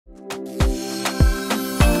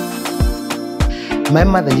My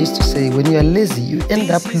mother used to say, when you are lazy, you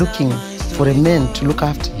end up looking for a man to look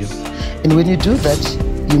after you. And when you do that,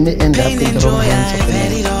 you may end up in the wrong hands of a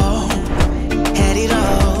man. Had it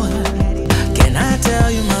all. Can I tell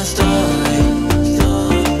you my story?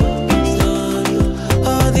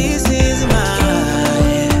 Oh, this is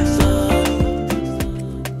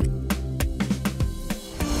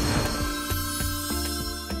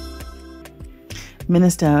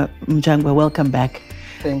Minister Mutsvangwa, welcome back.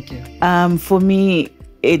 Thank you. For me,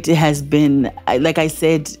 it has been, like I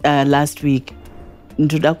said last week,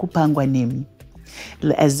 Ndudakupangwa nemi,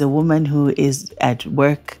 as a woman who is at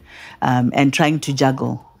work and trying to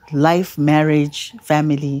juggle life, marriage,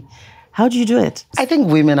 family. How do you do it? I think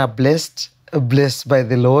women are blessed by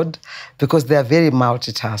the Lord because they are very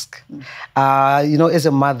multitask. As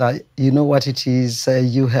a mother, you know what it is.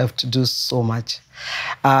 You have to do so much.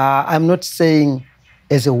 I'm not saying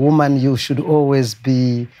as a woman you should always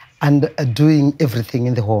be doing everything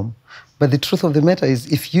in the home. But the truth of the matter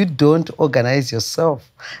is, if you don't organize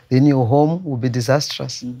yourself, then your home will be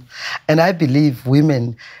disastrous. And I believe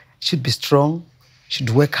women should be strong, should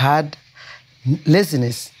work hard.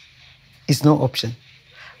 Laziness is no option.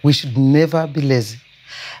 We should never be lazy.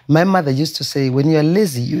 My mother used to say, when you are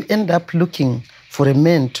lazy, you end up looking for a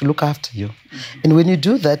man to look after you. And when you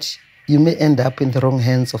do that, you may end up in the wrong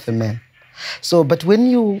hands of a man. But when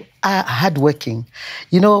you are hardworking,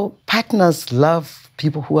 partners love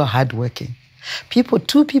people who are hardworking.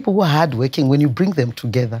 Two people who are hardworking, when you bring them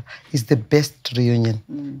together, is the best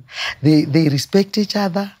reunion. They respect each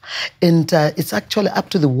other, and it's actually up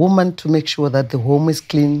to the woman to make sure that the home is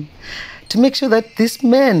clean, to make sure that this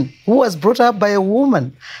man who was brought up by a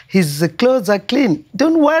woman, his clothes are clean.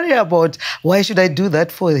 Don't worry about why should I do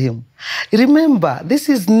that for him. Remember, this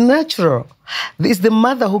is natural. It's the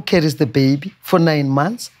mother who carries the baby for 9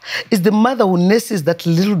 months. It's the mother who nurses that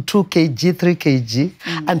little 2 kg, 3 kg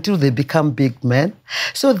until they become big men.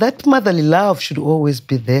 So that motherly love should always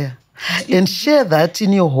be there. And share that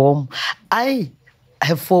in your home. I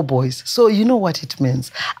have 4 boys, so you know what it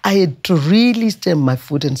means. I had to really stamp my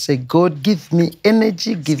foot and say, God, give me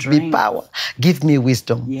energy, give me power, give me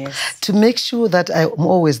wisdom. Yes. To make sure that I'm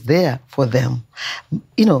always there for them.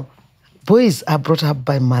 Boys are brought up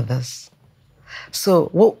by mothers.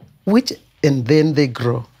 And then they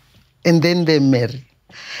grow, and then they marry.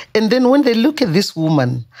 And then when they look at this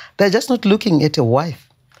woman, they're just not looking at a wife.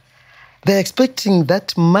 They're expecting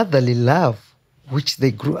that motherly love which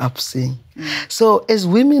they grew up seeing. So as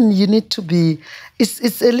women, you need to be,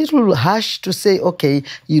 it's a little harsh to say, okay,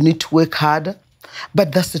 you need to work harder,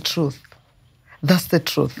 but that's the truth. That's the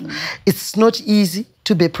truth. It's not easy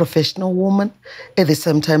to be a professional woman, at the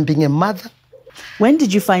same time being a mother. When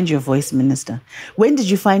did you find your voice, Minister? When did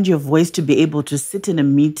you find your voice to be able to sit in a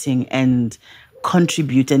meeting and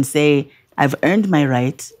contribute and say, I've earned my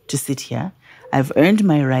right to sit here. I've earned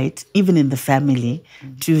my right, even in the family,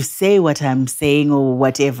 to say what I'm saying or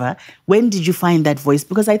whatever. When did you find that voice?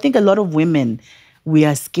 Because I think a lot of women, we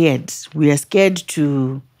are scared. We are scared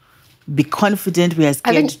to be confident. We are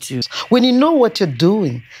scared to... When you know what you're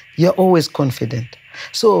doing, you're always confident.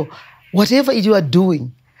 So whatever you are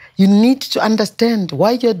doing, you need to understand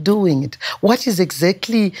why you're doing it. What is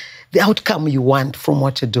exactly the outcome you want from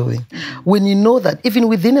what you're doing? When you know that, even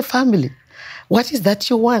within a family, what is that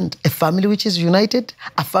you want? A family which is united,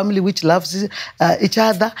 a family which loves each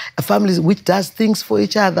other, a family which does things for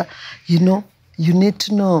each other. You need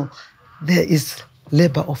to know there is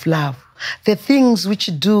labor of love. There are things which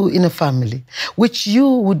you do in a family, which you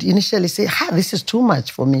would initially say, this is too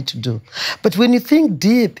much for me to do. But when you think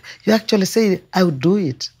deep, you actually say, I will do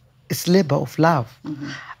it. It's labor of love.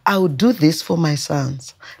 I will do this for my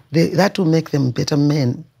sons. That will make them better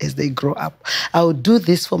men as they grow up. I will do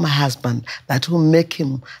this for my husband. That will make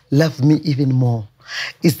him love me even more.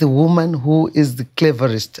 It's the woman who is the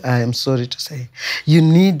cleverest, I am sorry to say. You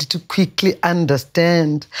need to quickly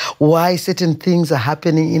understand why certain things are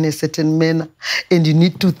happening in a certain manner, and you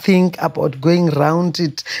need to think about going around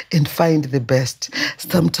it and find the best.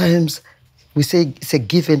 Sometimes we say it's a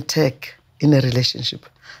give and take in a relationship.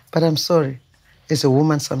 But I'm sorry, as a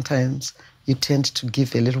woman, sometimes you tend to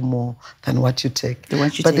give a little more than what you take.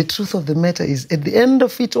 The truth of the matter is, at the end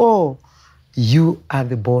of it all, you are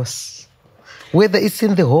the boss. Whether it's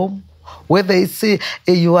in the home, whether it's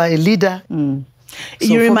you are a leader.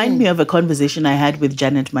 You remind me of a conversation I had with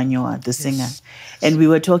Janet Manyoa, the singer. And we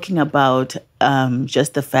were talking about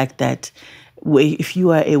just the fact that if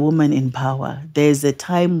you are a woman in power, there's a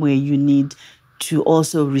time where you need to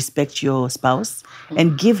also respect your spouse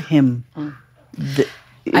and give him the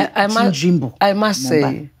I must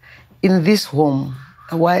say, in this home,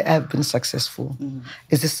 why I've been successful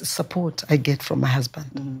is this support I get from my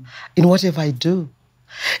husband in whatever I do.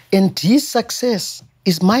 And his success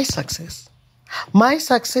is my success. My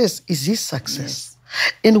success is his success.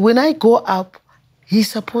 And when I go up, he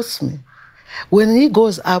supports me. When he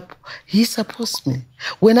goes up, he supports me.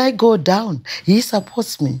 When I go down, he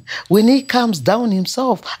supports me. When he comes down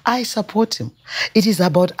himself, I support him. It is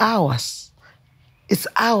about ours. It's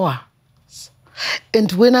ours.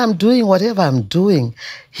 And when I'm doing whatever I'm doing,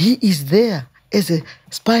 he is there as a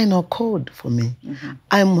spinal cord for me.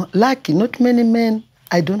 I'm lucky. Not many men,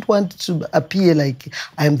 I don't want to appear like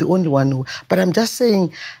I'm the only one, but I'm just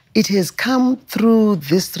saying it has come through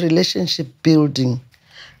this relationship building,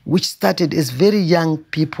 which started as very young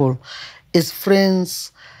people, as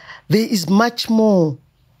friends. There is much more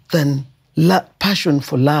than passion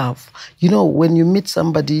for love. You know, when you meet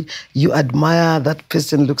somebody, you admire that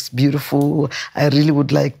person looks beautiful. I really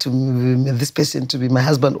would like this person to be my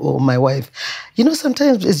husband or my wife. You know,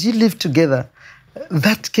 sometimes as you live together,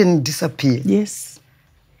 that can disappear. Yes.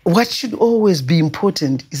 What should always be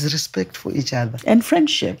important is respect for each other. And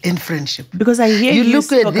friendship. And friendship. Because I hear you look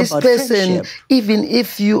talk at this about person, friendship. even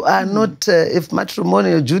if you are not, if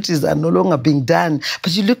matrimonial duties are no longer being done,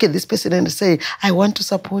 but you look at this person and say, I want to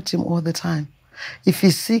support him all the time. If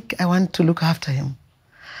he's sick, I want to look after him.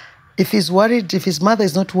 If he's worried, if his mother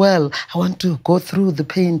is not well, I want to go through the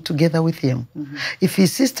pain together with him. If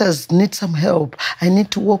his sisters need some help, I need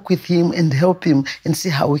to walk with him and help him and see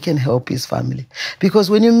how we can help his family. Because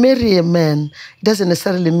when you marry a man, it doesn't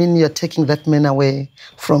necessarily mean you're taking that man away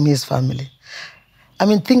from his family. I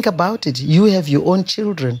mean, think about it. You have your own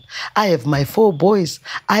children. I have my 4 boys.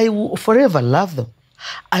 I will forever love them.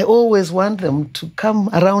 I always want them to come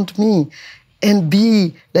around me and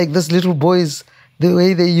be like those little boys, the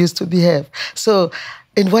way they used to behave. So,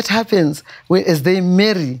 and what happens as they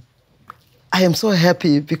marry, I am so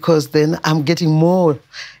happy because then I'm getting more.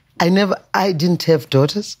 I didn't have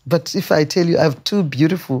daughters, but if I tell you I have 2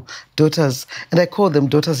 beautiful daughters, and I call them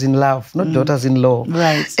daughters in love, not daughters-in-law.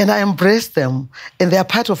 Right. And I embrace them, and they are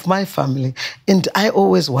part of my family. And I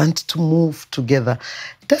always want to move together.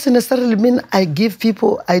 It doesn't necessarily mean I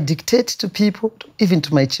dictate to people, even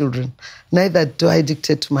to my children. Neither do I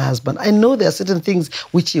dictate to my husband. I know there are certain things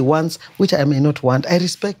which he wants, which I may not want. I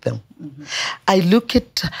respect them. I look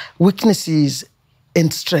at weaknesses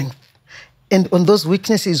and strength. And on those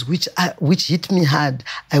weaknesses which hit me hard,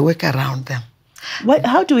 I work around them.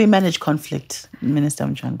 How do we manage conflict, Minister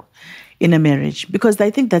Mutsvangwa, in a marriage? Because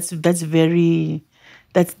I think that's something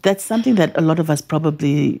that a lot of us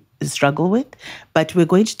probably struggle with. But we're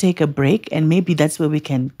going to take a break, and maybe that's where we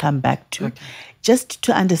can come back to, just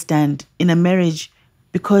to understand in a marriage,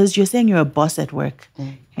 because you're saying you're a boss at work,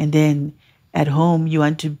 and then at home you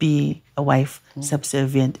want to be a wife,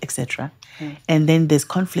 subservient, etc. And then there's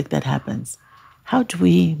conflict that happens. How do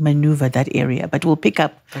we maneuver that area? But we'll pick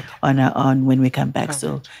up on when we come back. Perfect.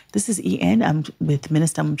 So this is EN. I'm with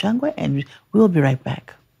Minister Mutsvangwa, and we'll be right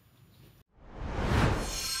back.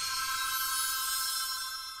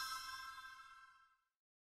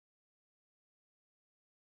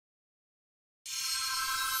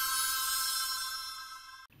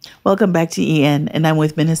 Welcome back to EN, and I'm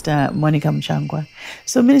with Minister Monica Mutsvangwa.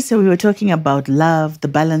 So, Minister, we were talking about love, the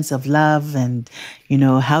balance of love, and,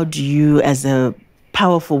 how do you, as a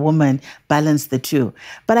powerful woman, balance the two?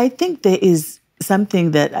 But I think there is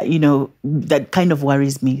something that, that kind of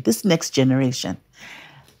worries me, this next generation.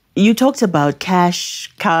 You talked about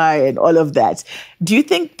cash, car, and all of that. Do you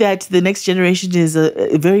think that the next generation is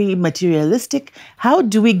very materialistic? How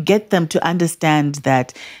do we get them to understand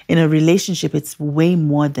that in a relationship, it's way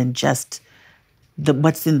more than just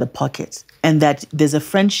what's in the pocket, and that there's a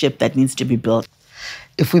friendship that needs to be built?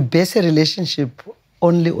 If we base a relationship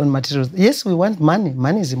only on materials, yes, we want money.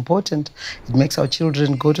 Money is important. It makes our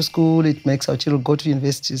children go to school. It makes our children go to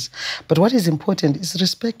universities. But what is important is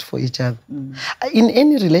respect for each other. In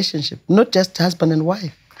any relationship, not just husband and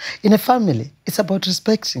wife. In a family, it's about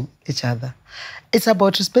respecting each other. It's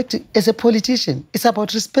about respecting, as a politician, it's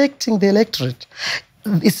about respecting the electorate.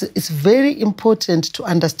 It's very important to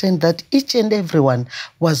understand that each and everyone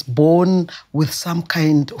was born with some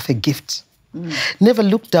kind of a gift. Never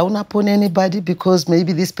look down upon anybody because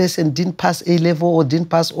maybe this person didn't pass A-level or didn't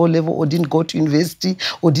pass O-level or didn't go to university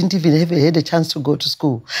or didn't even have had a chance to go to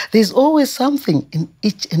school. There's always something in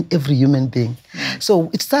each and every human being. So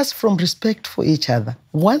it starts from respect for each other.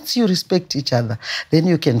 Once you respect each other, then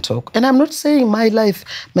you can talk. And I'm not saying my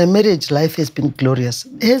marriage life has been glorious.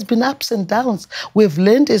 It has been ups and downs. We've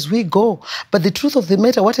learned as we go. But the truth of the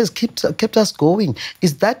matter, what has kept us going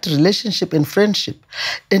is that relationship and friendship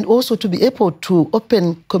and also to be able to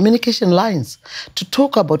open communication lines, to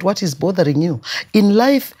talk about what is bothering you. In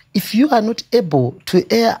life, if you are not able to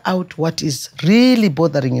air out what is really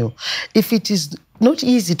bothering you, if it is not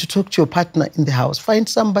easy to talk to your partner in the house, find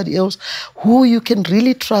somebody else who you can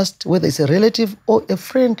really trust, whether it's a relative or a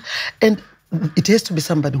friend, and it has to be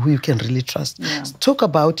somebody who you can really trust. Yeah. Talk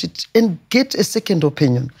about it and get a second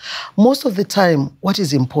opinion. Most of the time, what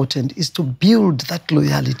is important is to build that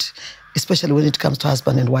loyalty, especially when it comes to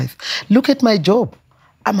husband and wife. Look at my job.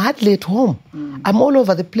 I'm hardly at home. I'm all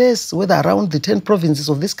over the place, whether around the 10 provinces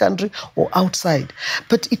of this country or outside.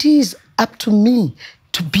 But it is up to me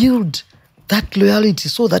to build that loyalty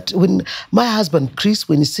so that when my husband, Chris,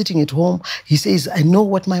 when he's sitting at home, he says, I know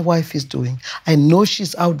what my wife is doing. I know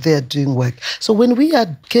she's out there doing work. So when we are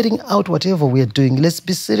carrying out whatever we are doing, let's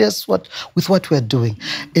be serious with what we are doing.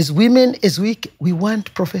 As women, we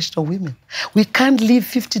want professional women. We can't leave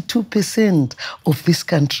 52% of this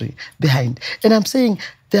country behind. And I'm saying,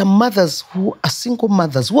 there are mothers who are single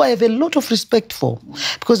mothers who I have a lot of respect for.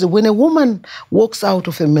 Because when a woman walks out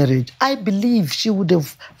of a marriage, I believe she would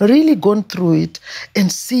have really gone through it and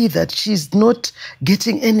see that she's not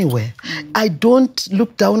getting anywhere. I don't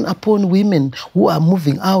look down upon women who are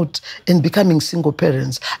moving out and becoming single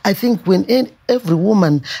parents. I think when every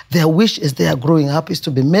woman, their wish as they are growing up is to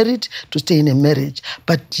be married, to stay in a marriage.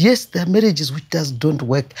 But yes, there are marriages which don't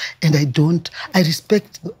work. And I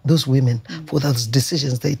respect those women for those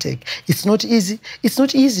decisions they take. It's not easy. It's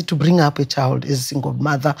not easy to bring up a child as a single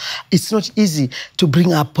mother. It's not easy to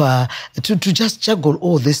bring up, to just juggle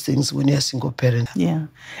all these things when you're a single parent. Yeah.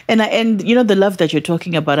 And you know, the love that you're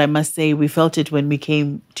talking about, I must say, we felt it when we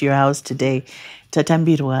came to your house today.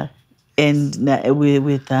 Tatambirwa. And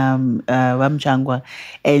with Mutsvangwa,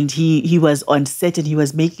 and he was on set and he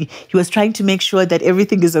was trying to make sure that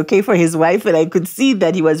everything is okay for his wife, and I could see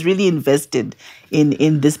that he was really invested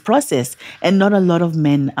in this process. And not a lot of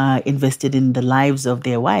men are invested in the lives of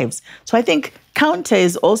their wives. So I think counter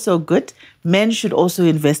is also good. Men should also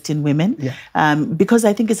invest in women, because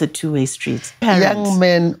I think it's a two-way street. Young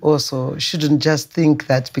men also shouldn't just think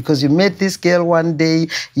that because you met this girl one day,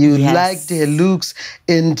 you liked her looks,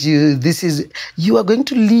 and you are going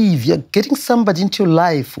to live. You're getting somebody into your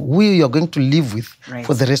life who you're going to live with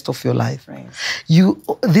for the rest of your life. Right.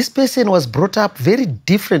 This person was brought up very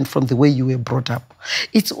different from the way you were brought up.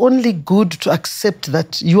 It's only good to accept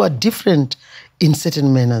that you are different in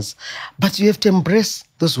certain manners, but you have to embrace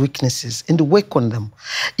those weaknesses and work on them.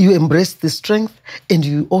 You embrace the strength and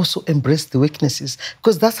you also embrace the weaknesses,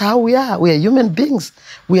 because that's how we are. We are human beings.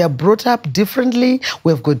 We are brought up differently.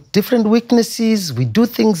 We have got different weaknesses. We do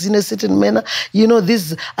things in a certain manner. You know,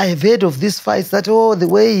 I have heard of these fights that, the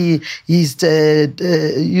way he's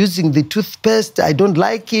using the toothpaste, I don't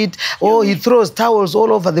like it. Or he throws towels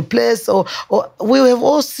all over the place. Or we have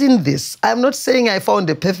all seen this. I'm not saying I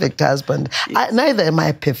found a perfect husband. Neither am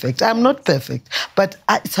I perfect. I'm not perfect. But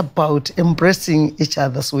it's about embracing each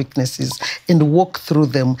other's weaknesses and walk through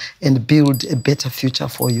them and build a better future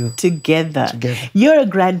for you. Together. You're a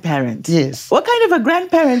grandparent. Yes. What kind of a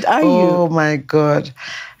grandparent are you? Oh, my God.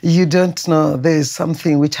 You don't know. There is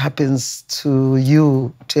something which happens to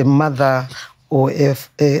you, to a mother or to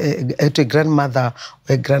a grandmother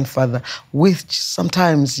or a grandfather, which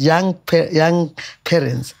sometimes young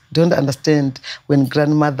parents don't understand when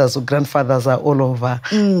grandmothers or grandfathers are all over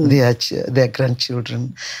their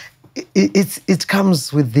grandchildren. It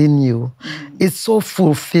comes within you. It's so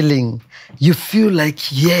fulfilling. You feel like,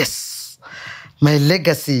 yes, my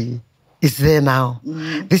legacy is there now.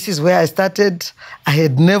 This is where I started. I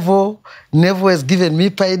had Nevo has given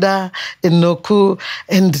me Paida and Noku,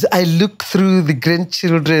 and I look through the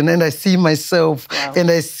grandchildren and I see myself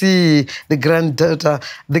and I see the granddaughter,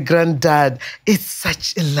 the granddad. It's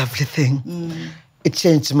such a lovely thing. It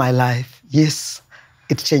changed my life. Yes,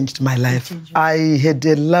 it changed my life. I had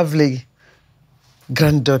a lovely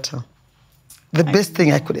granddaughter. The best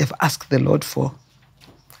thing I could have asked the Lord for.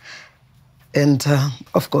 And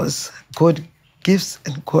of course, God gives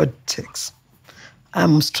and God takes.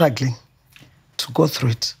 I'm struggling to go through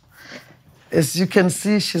it. As you can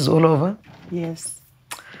see, she's all over. Yes.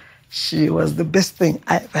 She was the best thing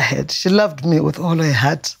I ever had. She loved me with all her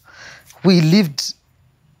heart. We lived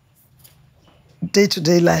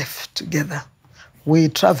day-to-day life together. We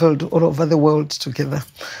traveled all over the world together.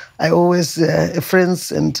 I always,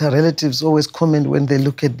 friends and relatives always comment when they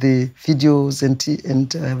look at the videos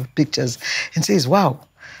and pictures and says, wow,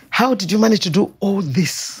 how did you manage to do all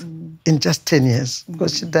this in just 10 years?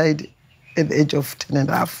 Because she died at the age of 10 and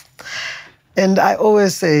a half. And I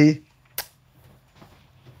always say,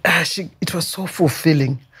 it was so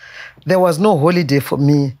fulfilling. There was no holiday for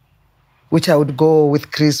me which I would go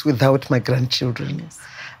with Chris without my grandchildren. Yes.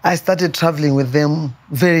 I started traveling with them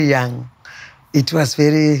very young. It was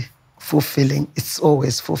very fulfilling. It's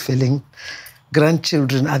always fulfilling.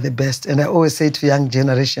 Grandchildren are the best. And I always say to young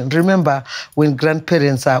generation, remember when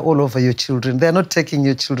grandparents are all over your children, they're not taking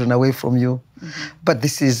your children away from you, but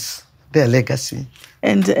this is their legacy.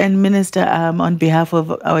 And Minister, on behalf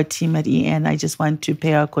of our team at EN, I just want to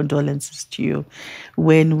pay our condolences to you.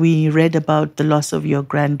 When we read about the loss of your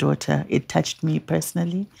granddaughter, it touched me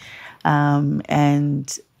personally.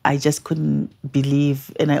 And I just couldn't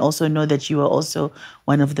believe. And I also know that you were also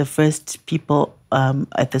one of the first people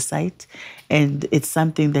at the site. And it's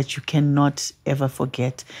something that you cannot ever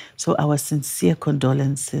forget. So our sincere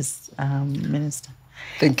condolences, Minister.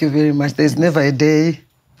 Thank you very much. There's never a day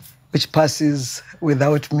which passes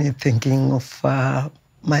without me thinking of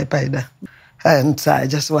my Paida. And I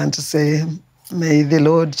just want to say, may the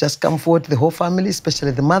Lord just comfort the whole family,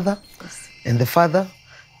 especially the mother and the father,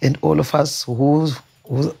 and all of us who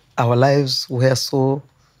our lives were so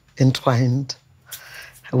entwined.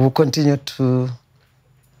 We'll continue to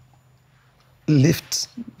lift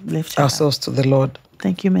ourselves to the Lord.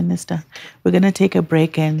 Thank you, Minister. We're going to take a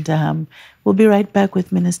break, and we'll be right back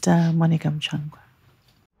with Minister Monica Mutsvangwa.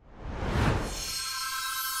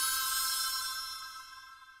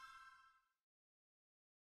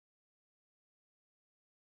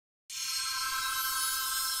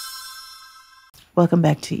 Welcome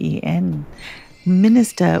back to EN.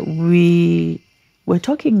 Minister, we were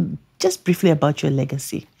talking just briefly about your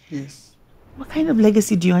legacy. Yes. What kind of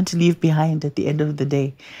legacy do you want to leave behind at the end of the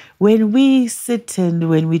day? When we sit and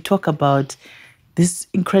when we talk about this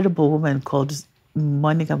incredible woman called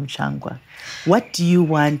Monica Mutsvangwa, what do you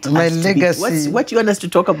want what do you want us to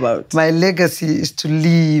talk about? My legacy is to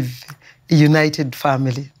leave a united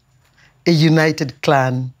family, a united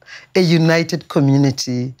clan, a united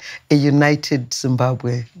community, a united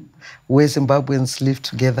Zimbabwe, where Zimbabweans live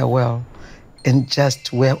together well and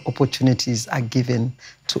just where opportunities are given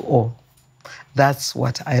to all. That's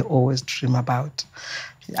what I always dream about.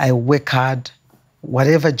 I work hard.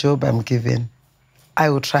 Whatever job I'm given, I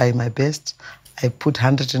will try my best. I put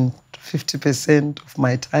 150% of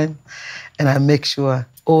my time, and I make sure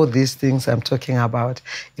all these things I'm talking about,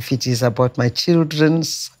 if it is about my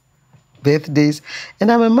children's birthdays,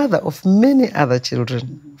 and I'm a mother of many other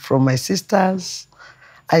children, from my sisters.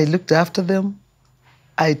 I looked after them.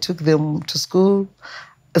 I took them to school.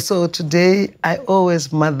 So today, I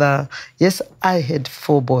always mother. Yes, I had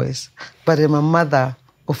 4 boys, but I'm a mother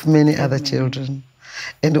of many other children.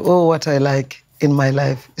 And all what I like in my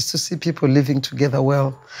life is to see people living together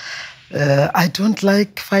well. I don't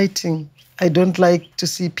like fighting. I don't like to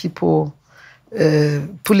see people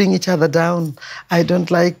pulling each other down. I don't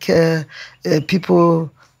like people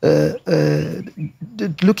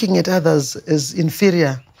looking at others as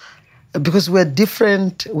inferior, because we're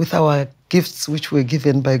different with our gifts which were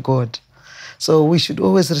given by God. So we should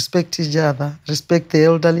always respect each other, respect the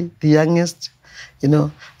elderly, the youngest. You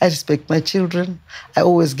know, I respect my children. I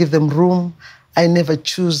always give them room. I never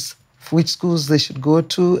choose which schools they should go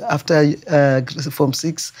to after Form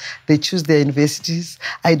 6. They choose their universities.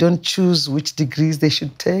 I don't choose which degrees they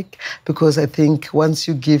should take, because I think once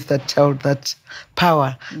you give that child that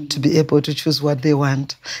power to be able to choose what they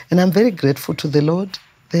want. And I'm very grateful to the Lord.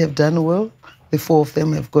 They have done well. The 4 of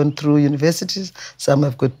them have gone through universities. Some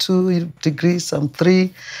have got 2 degrees, some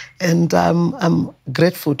 3. And I'm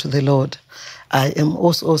grateful to the Lord. I am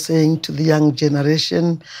also saying to the young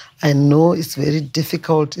generation, I know it's very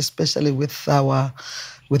difficult, especially with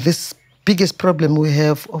this biggest problem we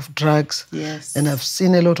have of drugs. Yes. And I've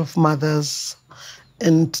seen a lot of mothers,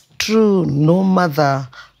 and true, no mother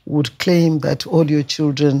would claim that all your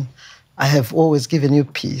children, I have always given you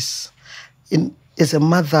peace. As a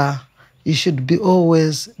mother, you should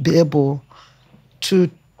always be able to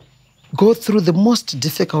go through the most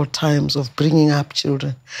difficult times of bringing up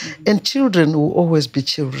children. And children will always be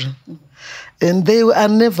children. And they are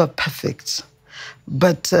never perfect.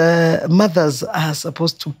 But mothers are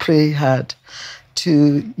supposed to pray hard,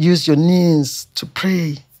 to use your knees to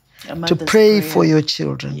pray, to pray for your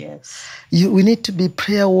children. Yes. We need to be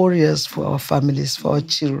prayer warriors for our families, for our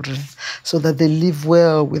children, so that they live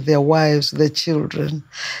well with their wives, their children,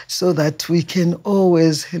 so that we can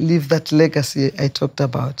always leave that legacy I talked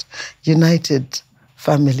about. United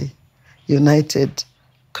family, united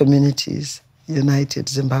communities, united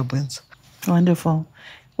Zimbabweans. Wonderful.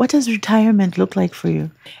 What does retirement look like for you?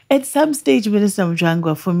 At some stage, Minister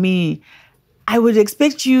Mutsvangwa, for me, I would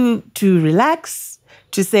expect you to relax,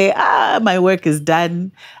 to say, my work is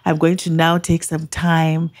done. I'm going to now take some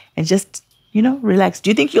time and just, relax. Do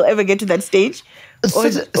you think you'll ever get to that stage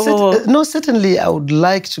No, certainly I would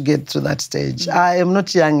like to get to that stage. I am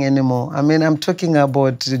not young anymore. I mean, I'm talking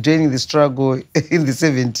about joining the struggle in the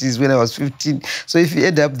 70s when I was 15. So if you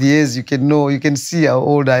add up the years, you can see how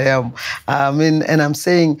old I am. I mean, and I'm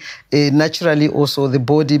saying naturally also the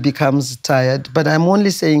body becomes tired. But I'm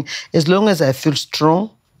only saying as long as I feel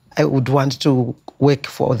strong, I would want to work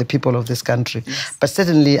for the people of this country. Yes. But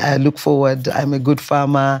certainly I look forward. I'm a good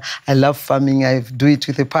farmer. I love farming. I do it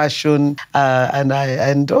with a passion.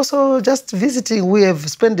 And also just visiting. We have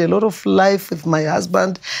spent a lot of life with my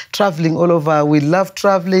husband, traveling all over. We love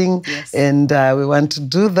traveling. Yes. And we want to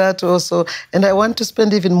do that also. And I want to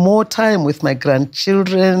spend even more time with my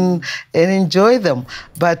grandchildren and enjoy them.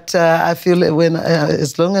 But I feel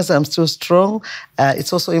as long as I'm still strong,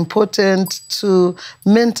 it's also important to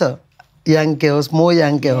mentor young girls, more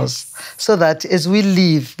young girls, so that as we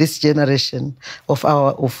leave this generation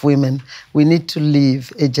of women, we need to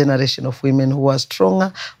leave a generation of women who are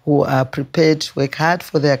stronger, who are prepared to work hard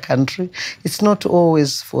for their country. It's not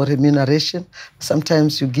always for remuneration.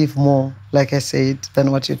 Sometimes you give more, like I said,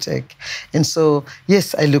 than what you take. And so,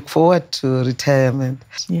 yes, I look forward to retirement.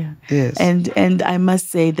 Yeah. Yes. And I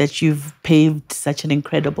must say that you've paved such an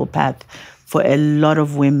incredible path for a lot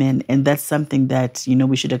of women, and that's something that,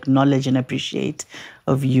 we should acknowledge and appreciate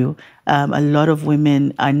of you. A lot of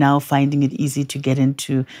women are now finding it easy to get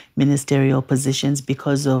into ministerial positions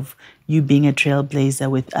because of you being a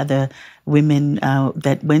trailblazer with other women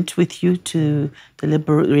that went with you to the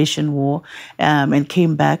Liberation War and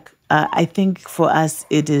came back. I think for us,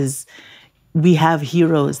 we have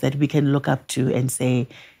heroes that we can look up to and say,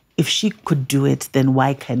 if she could do it, then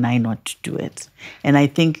why can I not do it? And I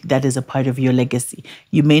think that is a part of your legacy.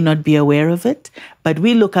 You may not be aware of it, but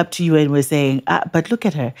we look up to you and we're saying, but look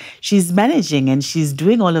at her. She's managing and she's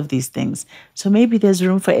doing all of these things. So maybe there's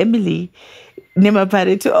room for Emily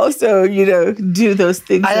Nimapare to also, do those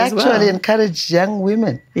things as well. I actually encourage young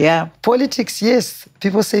women. Yeah. Politics, yes.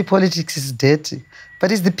 People say politics is dirty,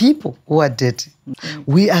 but it's the people who are dirty.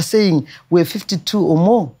 Mm-hmm. We are saying we're 52 or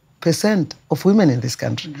more % of women in this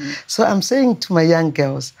country. Mm-hmm. So I'm saying to my young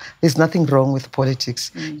girls, there's nothing wrong with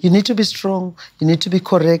politics. Mm-hmm. You need to be strong. You need to be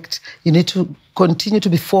correct. You need to continue to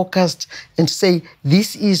be focused and say,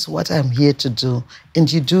 this is what I'm here to do.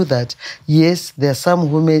 And you do that. Yes, there are some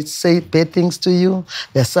who may say bad things to you.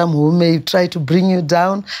 There are some who may try to bring you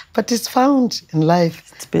down. But it's found in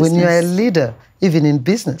life. When you're a leader, even in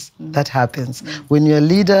business, that happens. Mm-hmm. When you're a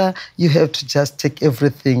leader, you have to just take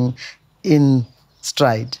everything in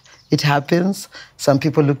stride. It happens. Some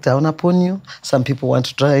people look down upon you. Some people want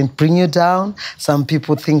to try and bring you down. Some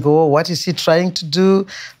people think, oh, what is he trying to do?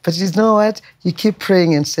 But you know what? You keep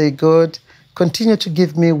praying and say, God, continue to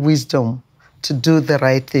give me wisdom to do the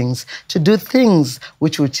right things, to do things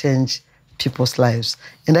which will change people's lives.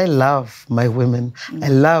 And I love my women. I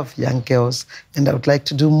love young girls. And I would like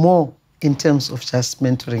to do more in terms of just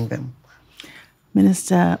mentoring them.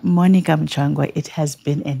 Minister Monica Mutsvangwa, it has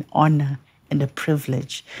been an honor and a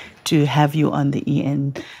privilege to have you on the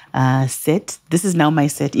EN set. This is now my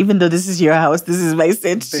set. Even though this is your house, this is my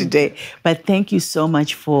set today. But thank you so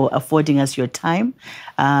much for affording us your time.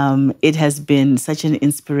 It has been such an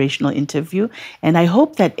inspirational interview. And I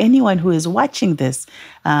hope that anyone who is watching this,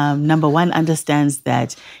 number one, understands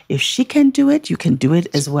that if she can do it, you can do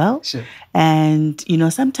it as well. Sure. And,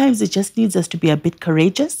 sometimes it just needs us to be a bit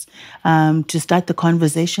courageous, to start the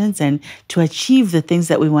conversations and to achieve the things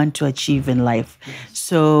that we want to achieve in life. Yes.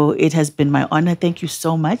 So it has been my honor. Thank you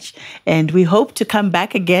so much. And we hope to come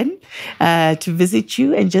back again to visit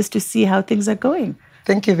you and just to see how things are going.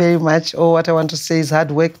 Thank you very much. Oh, what I want to say is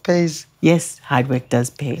hard work pays. Yes, hard work does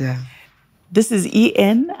pay. Yeah. This is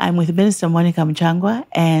EN. I'm with Minister Monica Mutsvangwa,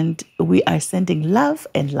 and we are sending love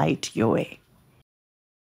and light your way.